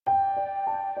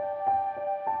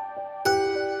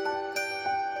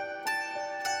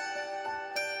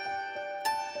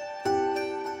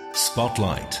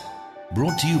Spotlight,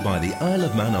 brought to you by the Isle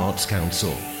of Man Arts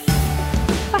Council.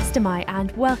 Fastamai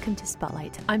and welcome to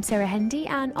Spotlight. I'm Sarah Hendy,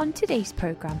 and on today's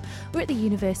programme we're at the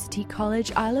University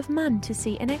College Isle of Man to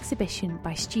see an exhibition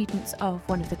by students of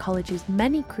one of the college's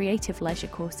many creative leisure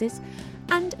courses,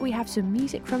 and we have some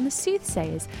music from the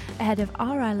Soothsayers ahead of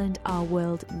Our Island, Our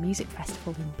World Music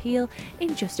Festival in Peel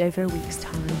in just over a week's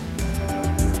time.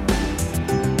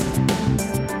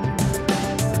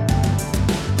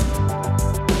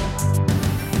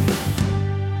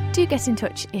 Do get in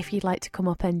touch if you'd like to come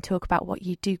up and talk about what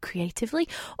you do creatively,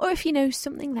 or if you know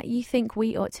something that you think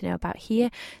we ought to know about here.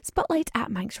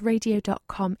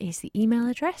 spotlight@manxradio.com is the email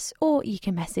address, or you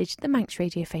can message the Manx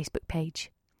Radio Facebook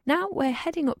page. Now we're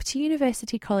heading up to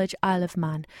University College Isle of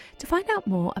Man to find out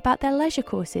more about their leisure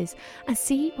courses and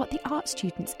see what the art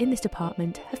students in this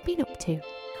department have been up to.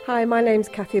 Hi, my name's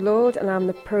Cathy Lord and I'm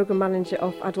the Programme Manager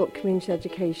of Adult Community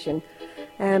Education.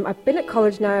 I've been at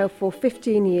college now for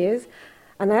 15 years.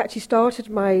 And I actually started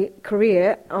my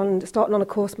career starting on a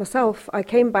course myself. I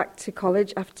came back to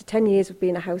college after 10 years of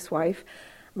being a housewife.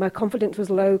 My confidence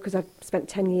was low because I've spent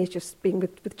 10 years just being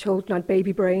with children. I had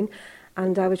baby brain,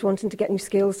 and I was wanting to get new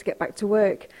skills to get back to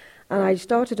work. And I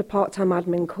started a part-time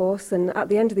admin course, and at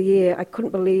the end of the year, I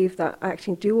couldn't believe that I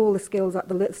actually do all the skills I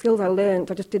learned.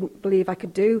 I just didn't believe I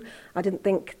could do. I didn't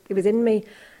think it was in me.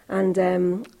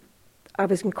 And I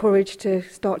was encouraged to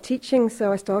start teaching,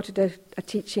 so I started a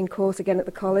teaching course again at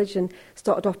the college and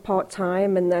started off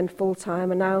part-time and then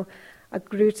full-time, and now I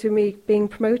grew to me being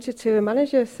promoted to a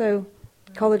manager, so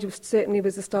college certainly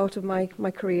was the start of my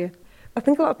career. I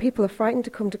think a lot of people are frightened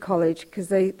to come to college because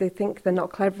they think they're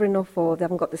not clever enough or they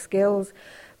haven't got the skills,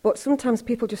 but sometimes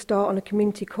people just start on a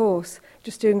community course,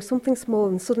 just doing something small,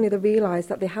 and suddenly they realise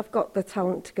that they have got the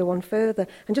talent to go on further,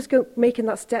 and just making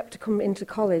that step to come into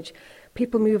college.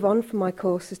 People move on from my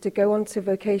courses to go on to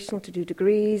vocational to do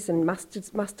degrees and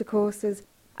master courses.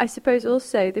 I suppose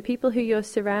also the people who you're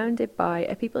surrounded by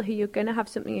are people who you're going to have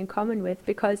something in common with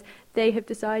because they have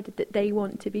decided that they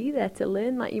want to be there to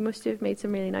learn. Like, you must have made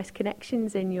some really nice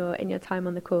connections in your time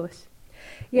on the course.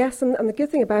 Yes, and the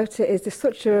good thing about it is there's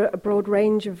such a broad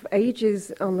range of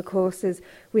ages on the courses.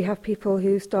 We have people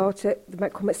who they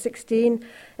might come at 16,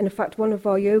 and in fact one of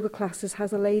our yoga classes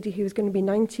has a lady who's going to be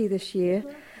 90 this year.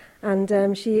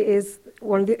 And she's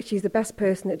the best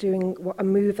person at doing a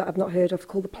move that I've not heard of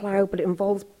called the plough, but it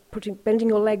involves bending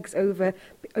your legs over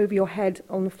your head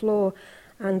on the floor.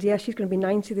 And yeah, she's going to be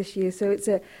 90 this year. So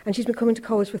and she's been coming to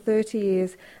college for 30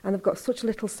 years, and they've got such a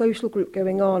little social group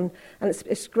going on. And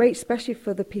it's great, especially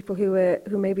for the people who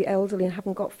may be elderly and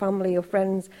haven't got family or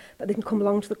friends, that they can come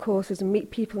along to the courses and meet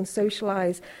people and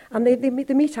socialise. And they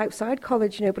meet outside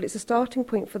college, but it's a starting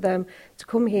point for them to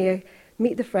come here,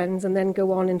 meet the friends, and then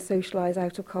go on and socialise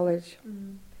out of college.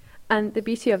 Mm. And the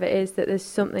beauty of it is that there's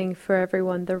something for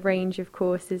everyone, the range of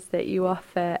courses that you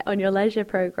offer on your leisure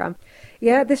programme.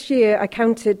 Yeah, this year I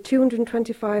counted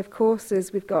 225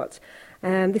 courses we've got.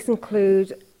 This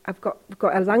includes, we've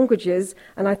got languages,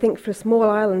 and I think for a small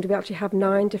island we actually have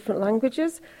 9 different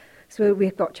languages. So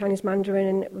we've got Chinese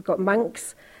Mandarin, we've got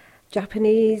Manx,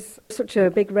 Japanese, such a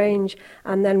big range,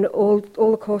 and then all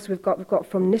the courses we've got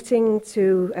from knitting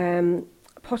to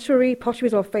pottery. Pottery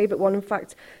is our favourite one. In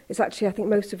fact, it's actually, I think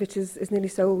most of it is nearly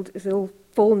sold. It's all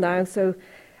full now, so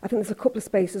I think there's a couple of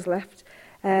spaces left.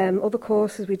 Other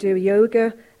courses we do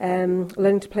yoga,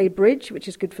 learning to play bridge, which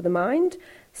is good for the mind,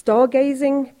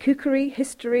 stargazing, cookery,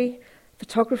 history,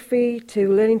 photography, to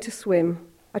learning to swim.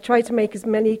 I try to make as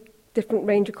many different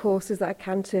range of courses that I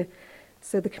can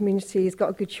so the community has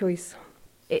got a good choice.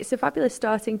 It's a fabulous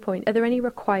starting point. Are there any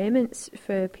requirements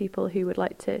for people who would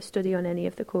like to study on any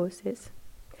of the courses?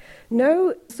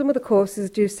 No, some of the courses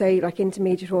do say like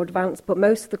intermediate or advanced, but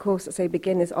most of the courses that say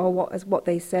beginners are what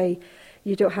they say.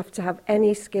 You don't have to have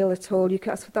any skill at all.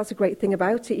 That's a great thing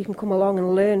about it. You can come along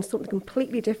and learn something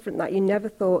completely different that you never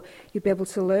thought you'd be able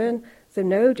to learn. So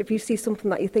no, if you see something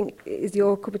that you think is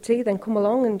your cup of tea, then come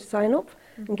along and sign up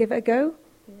and give it a go.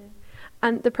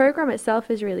 And the programme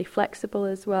itself is really flexible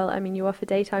as well. I mean, you offer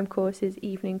daytime courses,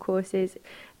 evening courses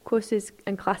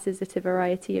and classes at a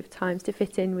variety of times to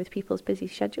fit in with people's busy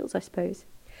schedules, I suppose.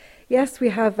 Yes, we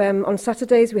have, on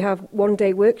Saturdays we have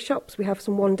one-day workshops. We have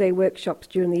some one-day workshops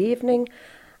during the evening,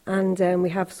 and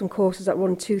we have some courses that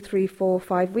run 2, 3, 4,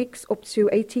 5 weeks, up to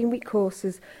 18-week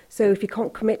courses. So if you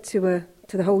can't commit to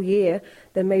the whole year,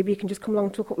 then maybe you can just come along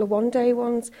to a couple of one-day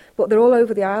ones. But they're all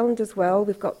over the island as well.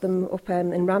 We've got them up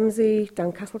in Ramsey,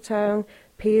 down Castletown,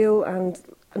 Peel, and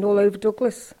all over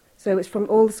Douglas. So it's from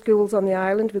all the schools on the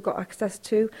island we've got access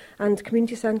to, and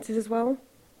community centres as well.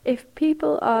 If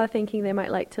people are thinking they might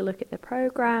like to look at the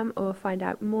programme or find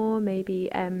out more,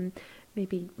 maybe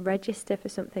maybe register for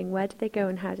something, where do they go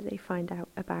and how do they find out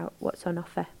about what's on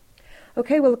offer?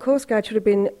 Okay, well, the course guide should have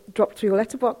been dropped through your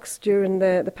letterbox during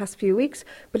the past few weeks,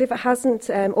 but if it hasn't,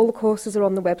 all the courses are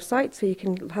on the website, so you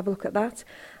can have a look at that,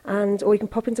 or you can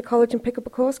pop into college and pick up a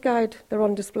course guide. They're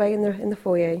on display in the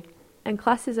foyer. And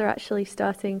classes are actually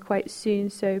starting quite soon,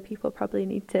 so people probably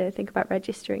need to think about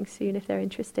registering soon if they're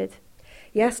interested.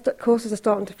 Yes, the courses are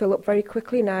starting to fill up very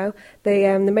quickly now.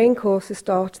 The main courses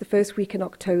start the first week in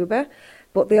October,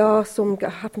 but there are some that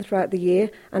happen throughout the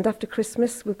year. And after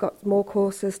Christmas, we've got more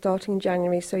courses starting in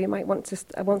January. So you might want to,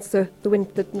 once the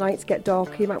nights get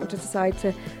darker, you might want to decide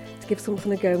to give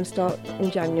something a go and start in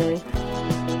January.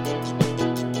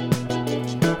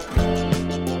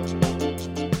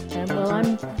 Well,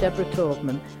 I'm Deborah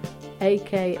Taubman,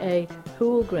 a.k.a.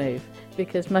 Hoolgrave,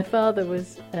 because my father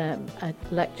was a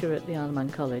lecturer at the Isle of Man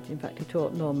College. In fact, he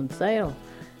taught Norman Sale,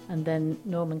 and then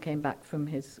Norman came back from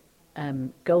his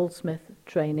goldsmith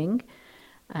training,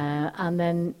 and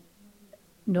then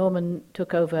Norman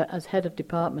took over as head of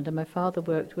department, and my father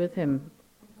worked with him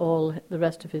all the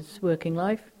rest of his working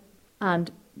life.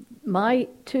 And my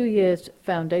 2 years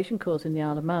foundation course in the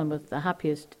Isle of Man was the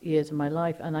happiest years of my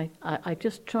life, and I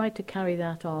just tried to carry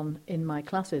that on in my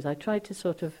classes. I tried to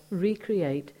sort of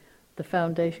recreate the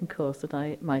foundation course that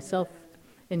I myself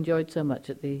enjoyed so much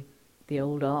at the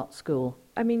old art school.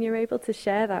 I mean, you're able to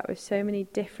share that with so many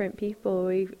different people.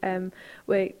 We're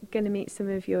going to meet some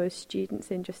of your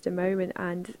students in just a moment,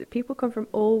 and people come from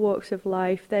all walks of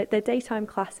life. They're daytime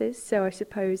classes, so I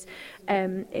suppose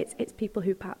it's people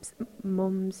who perhaps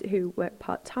mums who work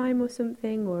part-time or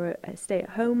something, or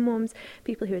stay-at-home mums,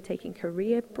 people who are taking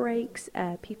career breaks,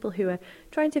 people who are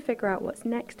trying to figure out what's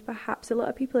next perhaps. A lot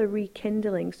of people are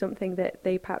rekindling something that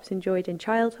they perhaps enjoyed in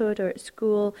childhood or at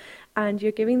school, and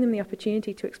you're giving them the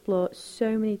opportunity to explore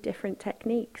so many different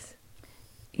techniques.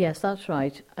 Yes, that's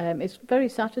right. It's very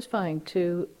satisfying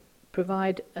to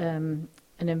provide an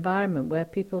environment where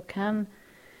people can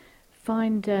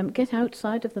get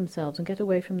outside of themselves and get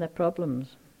away from their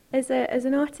problems. As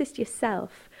an artist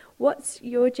yourself, what's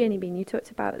your journey been? You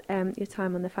talked about your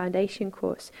time on the foundation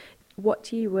course. What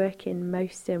do you work in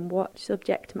most, and what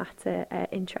subject matter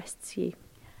interests you?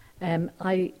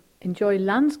 I enjoy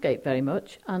landscape very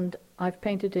much, and I've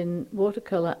painted in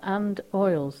watercolour and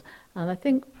oils, and I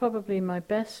think probably my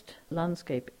best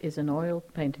landscape is an oil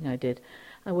painting I did,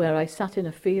 where I sat in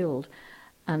a field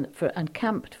and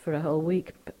camped for a whole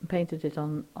week, painted it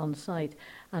on site,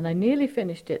 and I nearly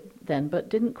finished it then, but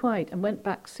didn't quite, and went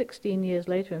back 16 years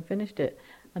later and finished it,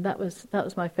 and that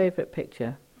was my favourite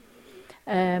picture.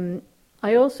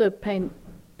 I also paint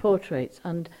portraits,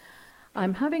 and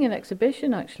I'm having an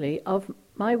exhibition actually of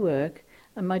my work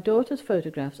and my daughter's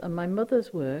photographs and my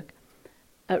mother's work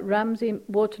at Ramsey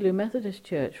Waterloo Methodist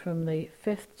Church from the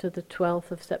 5th to the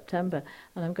 12th of September,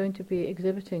 and I'm going to be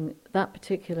exhibiting that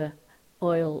particular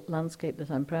oil landscape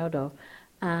that I'm proud of,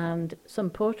 and some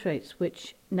portraits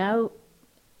which now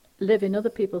live in other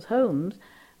people's homes,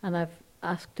 and I've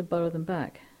asked to borrow them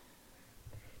back.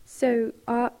 So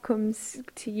art comes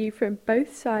to you from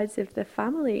both sides of the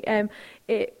family.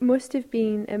 It must have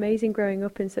been amazing growing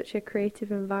up in such a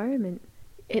creative environment.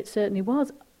 It certainly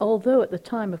was, although at the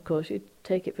time, of course, you'd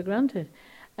take it for granted.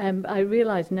 I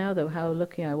realise now, though, how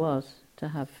lucky I was to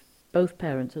have both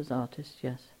parents as artists,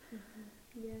 yes.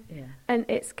 Mm-hmm. Yeah. And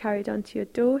it's carried on to your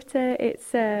daughter.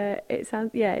 It's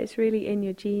really in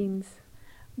your genes.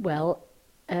 Well,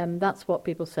 that's what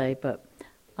people say, but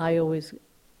I always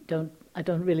don't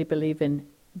really believe in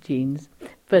genes,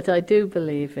 but I do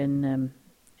believe in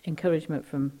encouragement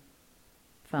from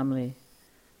family.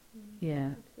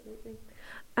 Yeah. Absolutely.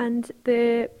 And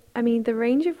the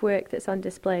range of work that's on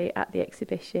display at the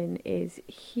exhibition is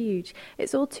huge.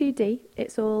 It's all 2D.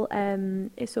 It's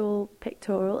all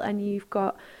pictorial, and we've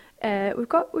got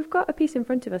a piece in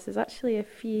front of us. There's actually a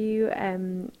few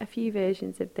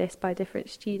versions of this by different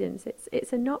students.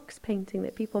 It's a Knox painting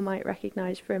that people might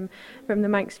recognise from the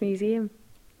Manx Museum.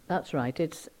 That's right.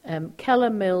 It's Keller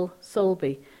Mill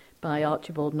Sulby by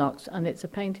Archibald Knox, and it's a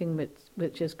painting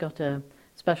which has got a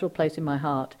special place in my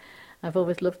heart. I've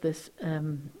always loved this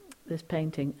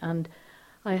painting, and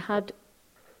I had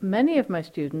many of my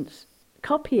students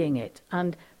copying it,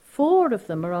 and 4 of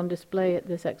them are on display at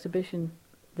this exhibition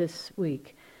this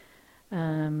week.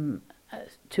 2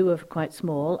 are quite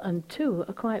small and 2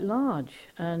 are quite large,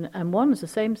 and one is the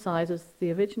same size as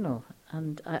the original,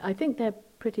 and I think they're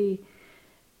pretty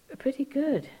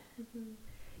good. Mm-hmm.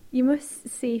 You must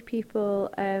see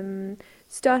people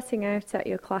starting out at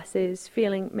your classes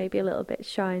feeling maybe a little bit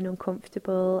shy and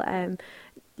uncomfortable.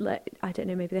 I don't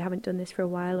know, maybe they haven't done this for a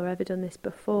while or ever done this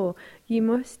before. You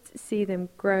must see them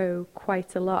grow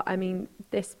quite a lot. I mean,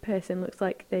 this person looks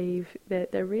like they're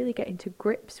really getting to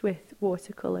grips with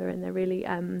watercolour, and they're really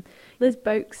Liz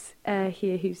Boakes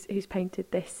here, who's painted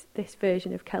this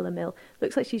version of Keller Mill,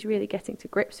 looks like she's really getting to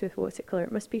grips with watercolour.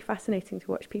 It must be fascinating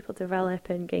to watch people develop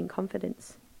and gain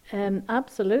confidence.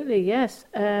 Absolutely, yes.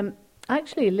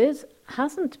 Actually, Liz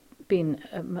hasn't been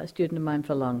a student of mine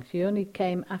for long. She only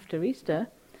came after Easter,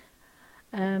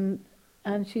 and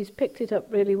she's picked it up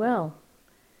really well.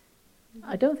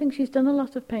 I don't think she's done a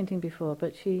lot of painting before,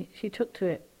 but she took to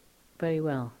it very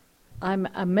well. I'm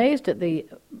amazed at the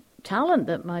talent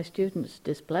that my students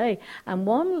display. And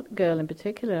one girl in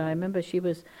particular, I remember she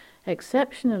was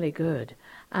exceptionally good,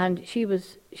 and she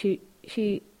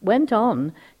went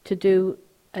on to do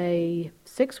a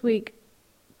 6-week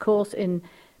course in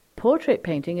portrait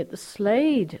painting at the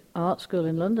Slade Art School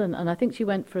in London, and I think she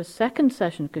went for a second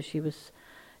session because she was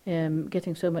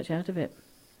getting so much out of it.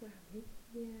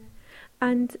 Yeah.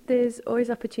 And there's always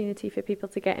opportunity for people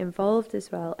to get involved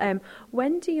as well.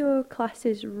 When do your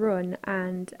classes run?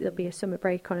 And there'll be a summer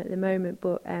break on at the moment,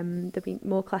 but there'll be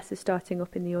more classes starting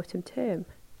up in the autumn term.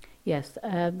 Yes,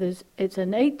 it's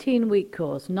an 18-week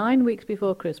course, 9 weeks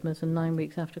before Christmas and 9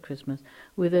 weeks after Christmas,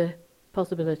 with a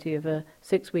possibility of a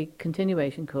 6-week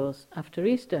continuation course after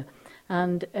Easter.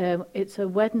 And it's a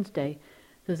Wednesday.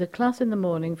 There's a class in the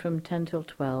morning from 10 till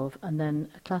 12, and then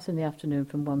a class in the afternoon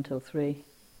from 1 till 3.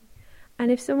 And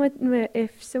if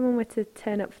someone were to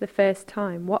turn up for the first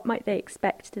time, what might they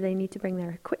expect? Do they need to bring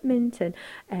their equipment?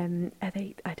 And are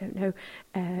they? I don't know.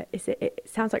 It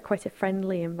sounds like quite a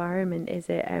friendly environment. Is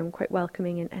it quite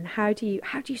welcoming? And how do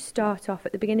you start off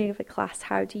at the beginning of a class?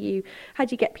 How do you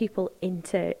get people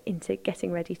into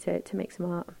getting ready to make some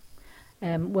art?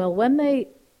 Well, when they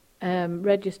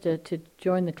register to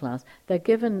join the class, they're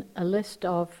given a list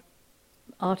of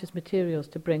artist materials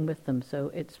to bring with them.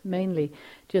 So it's mainly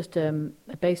just a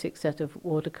basic set of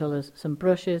watercolours, some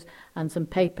brushes and some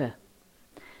paper,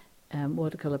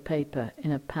 watercolour paper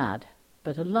in a pad,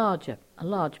 but a large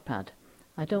pad.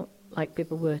 I don't like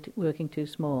people working too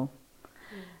small.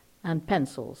 And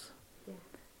pencils.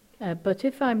 Yeah. But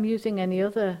if I'm using any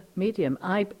other medium,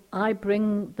 I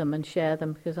bring them and share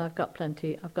them because I've got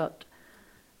plenty. I've got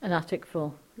an attic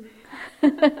full.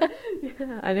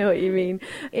 Yeah, I know what you mean.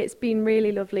 It's been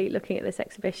really lovely looking at this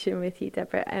exhibition with you,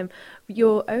 Deborah.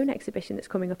 Your own exhibition that's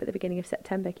coming up at the beginning of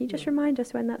September. Can you just remind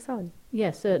us when that's on?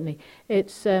 Yes, certainly.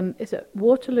 It's at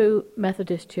Waterloo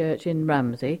Methodist Church in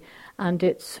Ramsey, and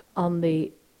it's on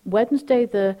the Wednesday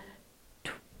the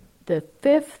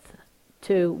 5th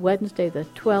to Wednesday the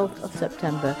 12th of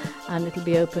September, and it'll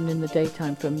be open in the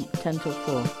daytime from 10 till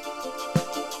 4.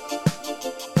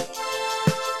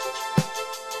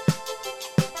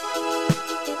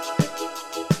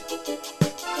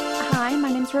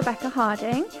 Rebecca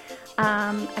Harding.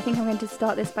 I think I'm going to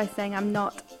start this by saying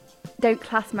don't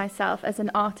class myself as an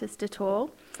artist at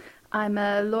all. I'm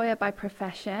a lawyer by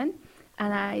profession,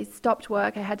 and I stopped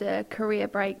work. I had a career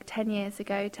break 10 years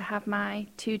ago to have my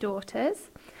 2 daughters.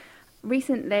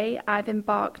 Recently, I've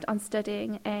embarked on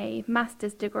studying a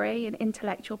master's degree in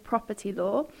intellectual property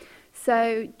law.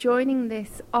 So joining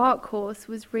this art course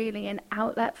was really an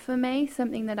outlet for me,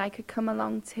 something that I could come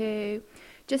along to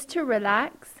just to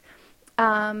relax.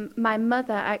 My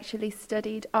mother actually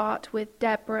studied art with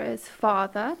Deborah's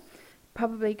father,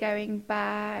 probably going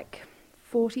back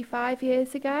 45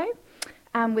 years ago,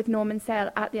 and with Norman Sale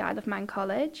at the Isle of Man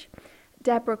College.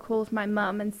 Deborah called my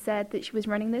mum and said that she was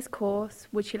running this course.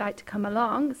 Would she like to come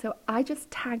along? So I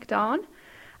just tagged on.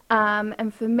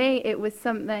 And for me, it was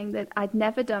something that I'd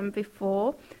never done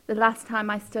before. The last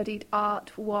time I studied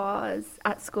art was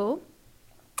at school.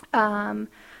 And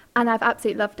I've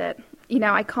absolutely loved it. You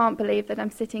know, I can't believe that I'm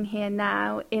sitting here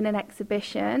now in an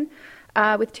exhibition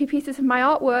with 2 pieces of my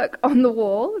artwork on the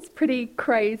wall. It's pretty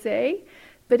crazy,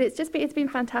 but it's been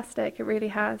fantastic. It really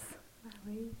has.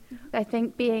 I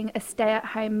think being a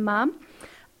stay-at-home mum,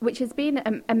 which has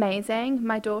been amazing.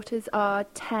 My daughters are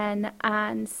 10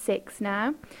 and 6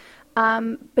 now.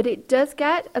 But it does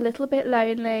get a little bit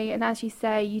lonely, and as you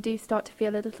say, you do start to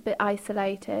feel a little bit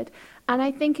isolated. And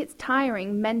I think it's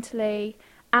tiring mentally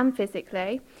and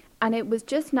physically. And it was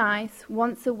just nice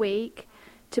once a week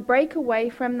to break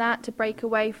away from that,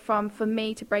 for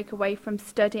me to break away from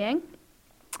studying,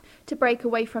 to break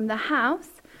away from the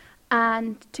house,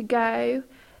 and to go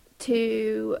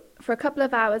for a couple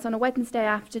of hours on a Wednesday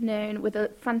afternoon with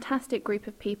a fantastic group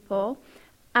of people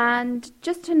and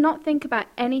just to not think about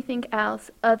anything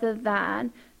else other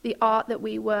than the art that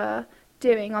we were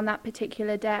doing on that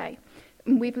particular day.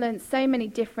 And we've learned so many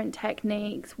different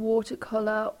techniques: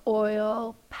 watercolour,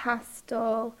 oil,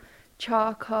 pastel,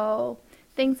 charcoal,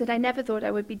 things that I never thought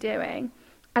I would be doing.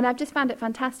 And I've just found it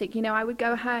fantastic. You know, I would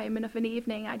go home and of an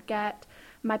evening I'd get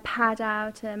my pad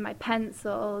out and my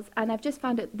pencils, and I've just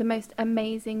found it the most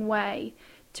amazing way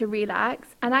to relax.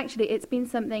 And actually it's been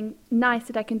something nice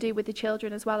that I can do with the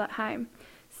children as well at home.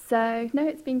 So no,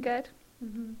 it's been good.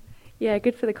 Mm-hmm. Yeah,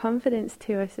 good for the confidence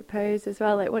too, I suppose, as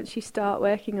well. Like once you start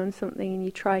working on something and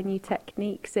you try new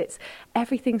techniques,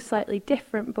 everything's slightly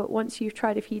different, but once you've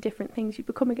tried a few different things, you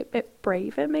become a bit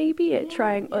braver maybe at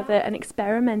trying other and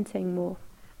experimenting more.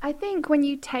 I think when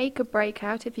you take a break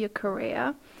out of your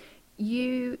career,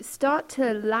 you start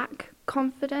to lack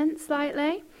confidence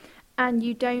slightly, and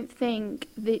you don't think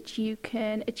that you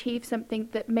can achieve something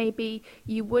that maybe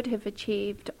you would have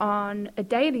achieved on a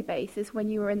daily basis when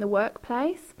you were in the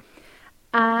workplace.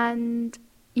 And,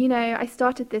 you know, I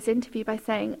started this interview by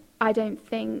saying, I don't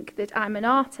think that I'm an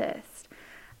artist.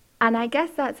 And I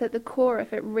guess that's at the core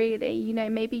of it, really. You know,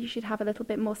 maybe you should have a little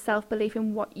bit more self-belief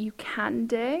in what you can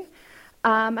do.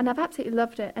 And I've absolutely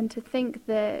loved it. And to think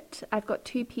that I've got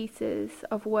 2 pieces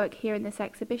of work here in this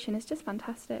exhibition is just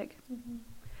fantastic. Mm-hmm.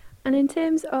 And in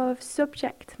terms of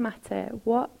subject matter,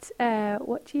 what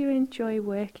do you enjoy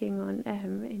working on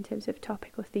in terms of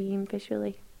topic or theme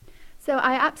visually? So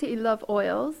I absolutely love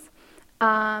oils,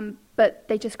 but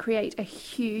they just create a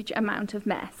huge amount of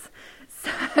mess.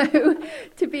 So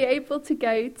to be able to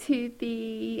go to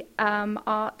the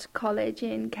art college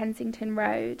in Kensington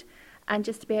Road and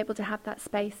just to be able to have that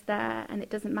space there, and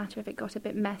it doesn't matter if it got a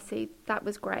bit messy, that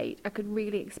was great. I could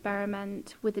really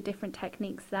experiment with the different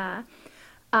techniques there.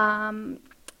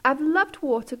 I've loved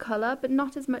watercolour, but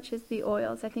not as much as the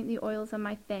oils. I think the oils are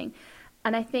my thing.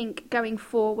 And I think going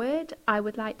forward, I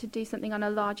would like to do something on a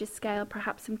larger scale,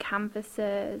 perhaps some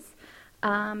canvases,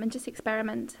 and just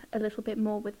experiment a little bit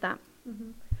more with that.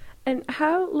 Mm-hmm. And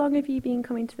how long have you been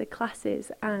coming to the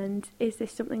classes? And is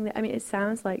this something that, I mean, it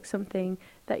sounds like something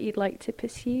that you'd like to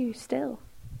pursue still?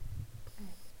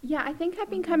 Yeah, I think I've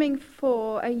been coming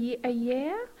for a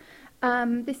year.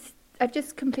 I've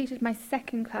just completed my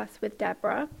 2nd class with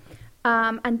Deborah.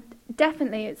 And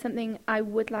definitely it's something I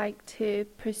would like to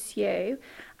pursue.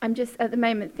 I'm just at the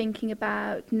moment thinking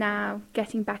about now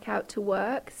getting back out to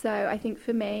work. So I think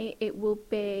for me it will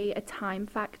be a time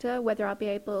factor, whether I'll be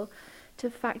able to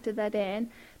factor that in.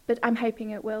 But I'm hoping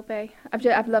it will be.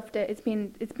 I've loved it. It's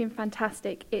been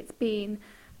fantastic. It's been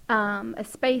a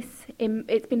space.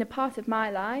 It's been a part of my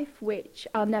life which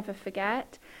I'll never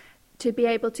forget. To be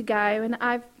able to go, and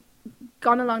I've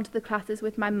gone along to the classes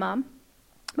with my mum,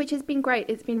 which has been great.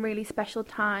 It's been really special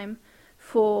time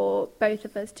for both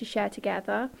of us to share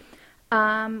together.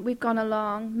 We've gone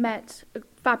along, met a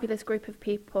fabulous group of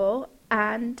people,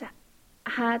 and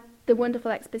had the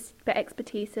wonderful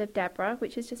expertise of Deborah,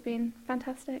 which has just been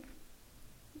fantastic.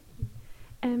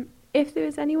 If there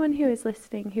was anyone who is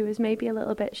listening who was maybe a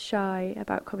little bit shy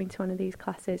about coming to one of these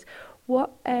classes,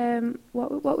 what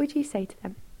would you say to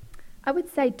them? I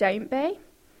would say don't be.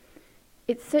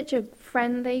 It's such a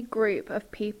friendly group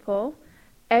of people.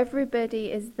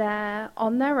 Everybody is there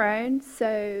on their own,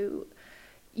 so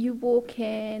you walk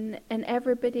in and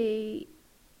everybody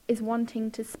is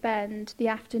wanting to spend the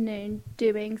afternoon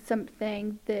doing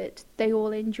something that they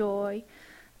all enjoy.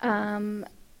 And,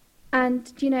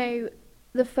 you know,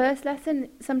 the first lesson,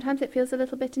 sometimes it feels a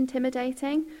little bit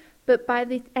intimidating, but by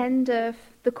the end of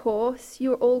the course,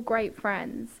 you're all great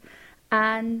friends.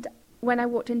 And when I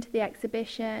walked into the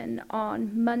exhibition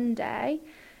on Monday,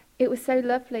 it was so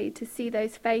lovely to see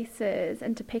those faces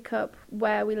and to pick up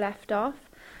where we left off.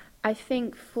 I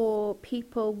think for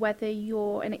people, whether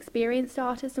you're an experienced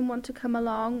artist and want to come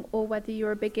along or whether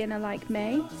you're a beginner like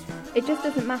me, it just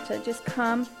doesn't matter. Just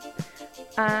come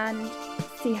and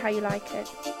see how you like it.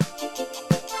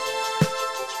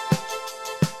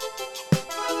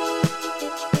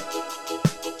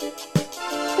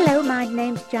 Hello, my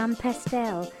name's Jan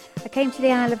Pestel. I came to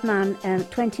the Isle of Man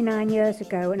 29 years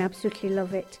ago and absolutely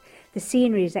love it. The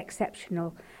scenery is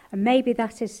exceptional, and maybe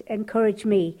that has encouraged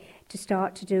me to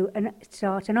start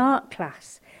an art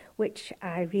class, which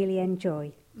I really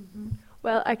enjoy. Mm-hmm.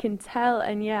 Well, I can tell,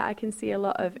 and yeah, I can see a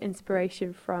lot of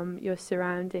inspiration from your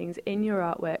surroundings in your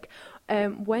artwork.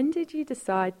 When did you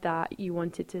decide that you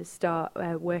wanted to start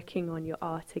working on your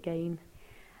art again?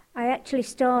 I actually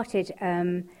started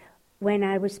when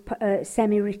I was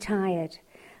semi-retired,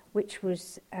 which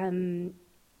was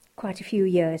quite a few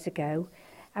years ago.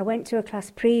 I went to a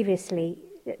class previous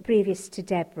to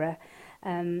Deborah,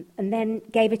 and then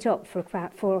gave it up for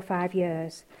about 4 or 5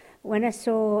 years. When I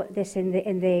saw this in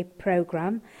the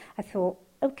programme, I thought,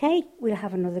 OK, we'll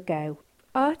have another go.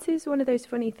 Art is one of those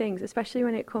funny things, especially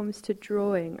when it comes to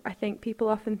drawing. I think people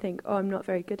often think, oh, I'm not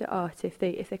very good at art if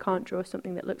they can't draw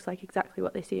something that looks like exactly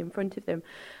what they see in front of them.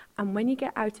 And when you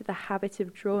get out of the habit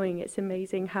of drawing, it's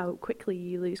amazing how quickly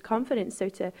you lose confidence. So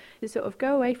to sort of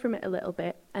go away from it a little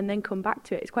bit and then come back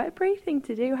to it, it's quite a brave thing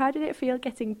to do. How did it feel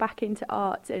getting back into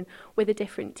art and with a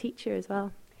different teacher as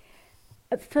well?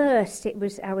 At first,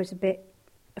 I was a bit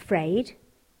afraid,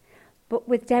 but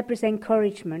with Deborah's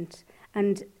encouragement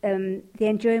and the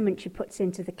enjoyment she puts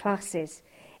into the classes,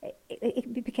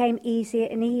 it became easier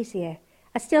and easier.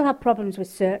 I still have problems with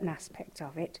certain aspects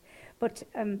of it, but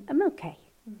I'm okay.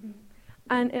 Mm-hmm.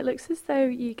 And it looks as though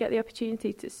you get the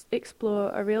opportunity to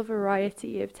explore a real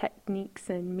variety of techniques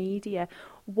and media.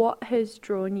 What has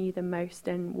drawn you the most,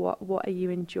 and what are you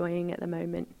enjoying at the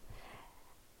moment?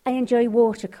 I enjoy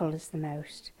watercolours the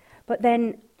most. But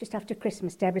then, just after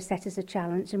Christmas, Deborah set us a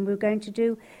challenge and we were going to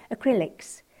do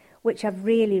acrylics, which I've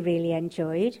really, really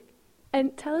enjoyed.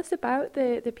 And tell us about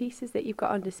the pieces that you've got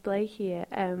on display here.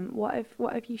 What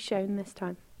have you shown this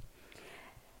time?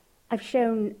 I've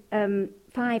shown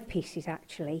 5 pieces,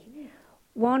 actually.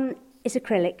 One is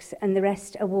acrylics and the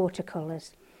rest are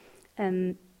watercolours.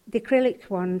 The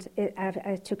acrylic ones,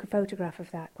 I took a photograph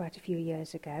of that quite a few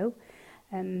years ago.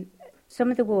 Some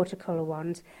of the watercolour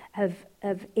ones have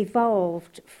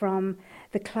evolved from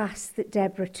the class that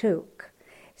Deborah took.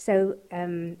 So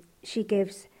she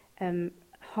gives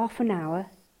half an hour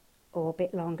or a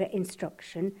bit longer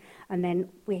instruction, and then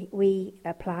we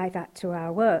apply that to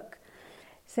our work.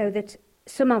 So that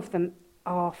some of them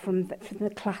are from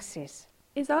the classes.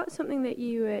 Is art something that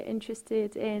you were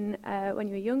interested in when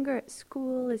you were younger at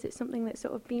school? Is it something that's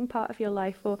sort of been part of your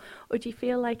life, or do you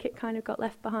feel like it kind of got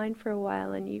left behind for a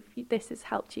while and this has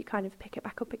helped you kind of pick it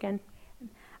back up again?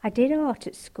 I did art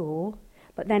at school,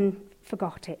 but then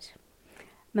forgot it.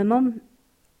 My mum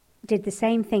did the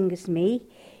same thing as me.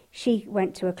 She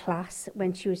went to a class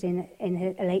when she was in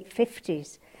her late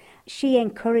 50s. She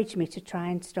encouraged me to try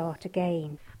and start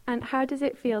again. And how does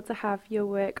it feel to have your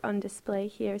work on display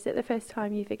here? Is it the first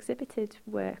time you've exhibited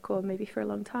work, or maybe for a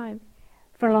long time?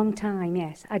 For a long time,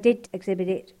 yes. I did exhibit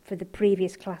it for the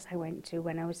previous class I went to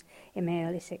when I was in my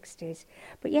early 60s.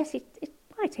 But yes, it's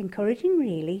quite encouraging,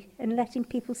 really, and letting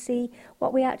people see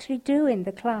what we actually do in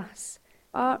the class.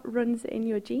 Art runs in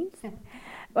your genes?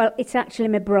 Well, it's actually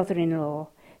my brother-in-law,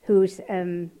 who's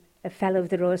a fellow of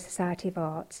the Royal Society of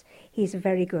Arts. He's a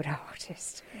very good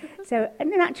artist. So,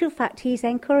 and in actual fact, he's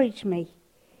encouraged me.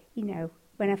 You know,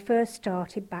 when I first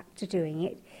started back to doing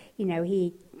it, you know,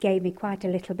 he gave me quite a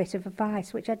little bit of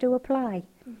advice, which I do apply.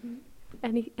 Mm-hmm.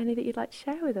 Any that you'd like to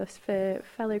share with us for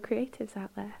fellow creatives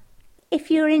out there? If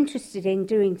you're interested in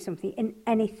doing something, in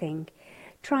anything,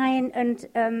 try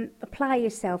and apply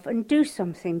yourself and do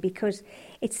something, because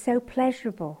it's so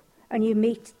pleasurable and you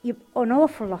meet an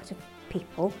awful lot of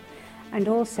people, and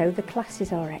also the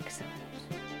classes are excellent.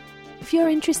 If you're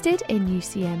interested in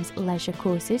UCM's leisure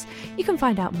courses, you can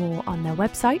find out more on their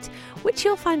website, which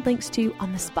you'll find links to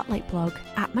on the Spotlight blog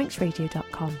at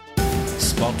manxradio.com.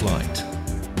 Spotlight,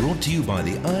 brought to you by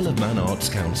the Isle of Man Arts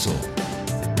Council.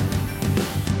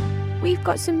 We've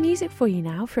got some music for you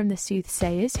now from the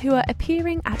Soothsayers, who are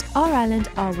appearing at Our Island,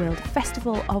 Our World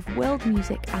Festival of World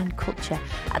Music and Culture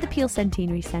at the Peel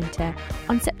Centenary Centre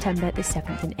on September the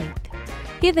 7th and 8th.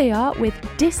 Here they are with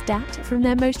Dis Dat from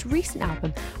their most recent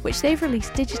album, which they've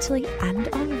released digitally and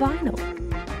on vinyl.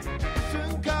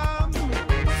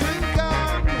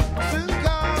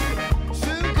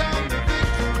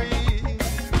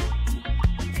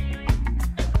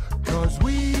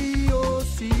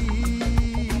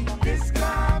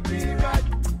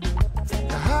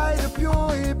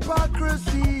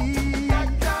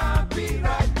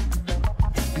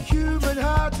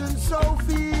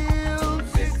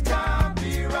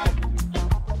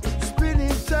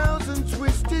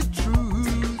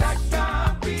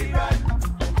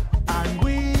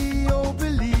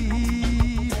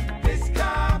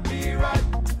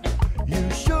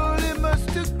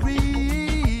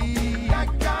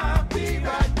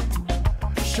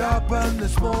 Sharpen the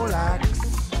small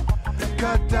axe,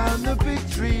 cut down the big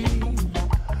tree.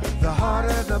 The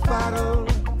harder the battle,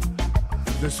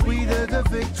 the sweeter the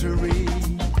victory.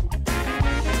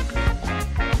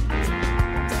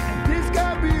 This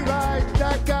can't be right,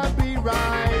 that can't be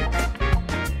right.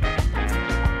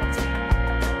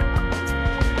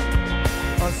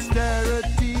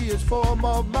 Austerity is form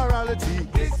of morality.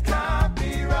 This can't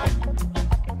be right.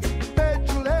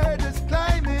 Petrol head is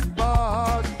climbing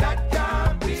bars.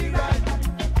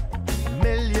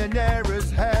 Millionaire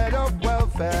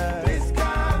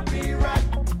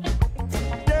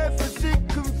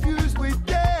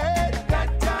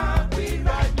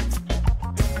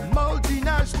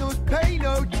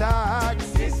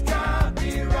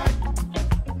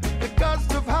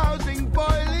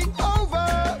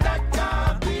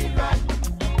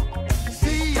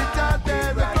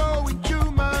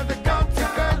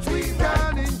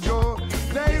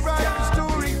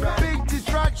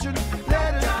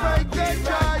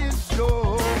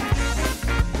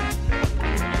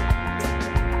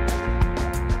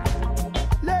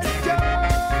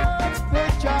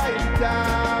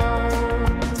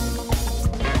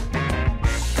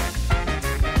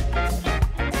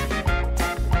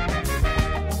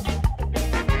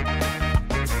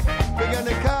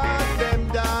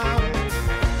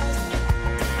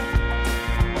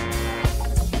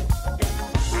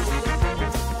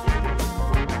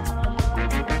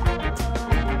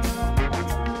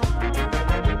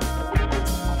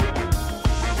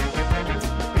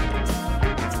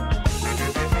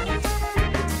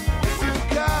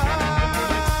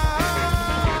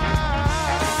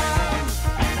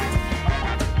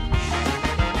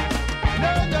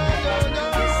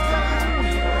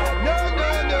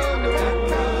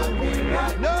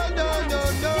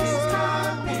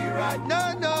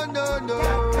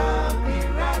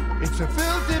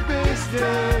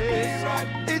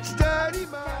It's Dirty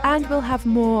Monday. And we'll have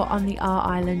more on the Our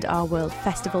Island, Our World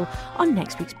Festival on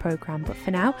next week's programme. But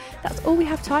for now, that's all we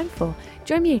have time for.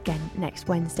 Join me again next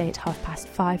Wednesday at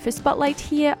 5:30 for Spotlight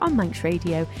here on Manx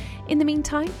Radio. In the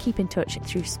meantime, keep in touch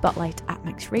through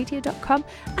spotlight@manxradio.com,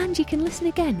 and you can listen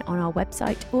again on our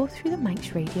website or through the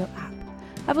Manx Radio app.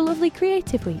 Have a lovely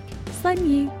creative week. Slán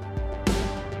you.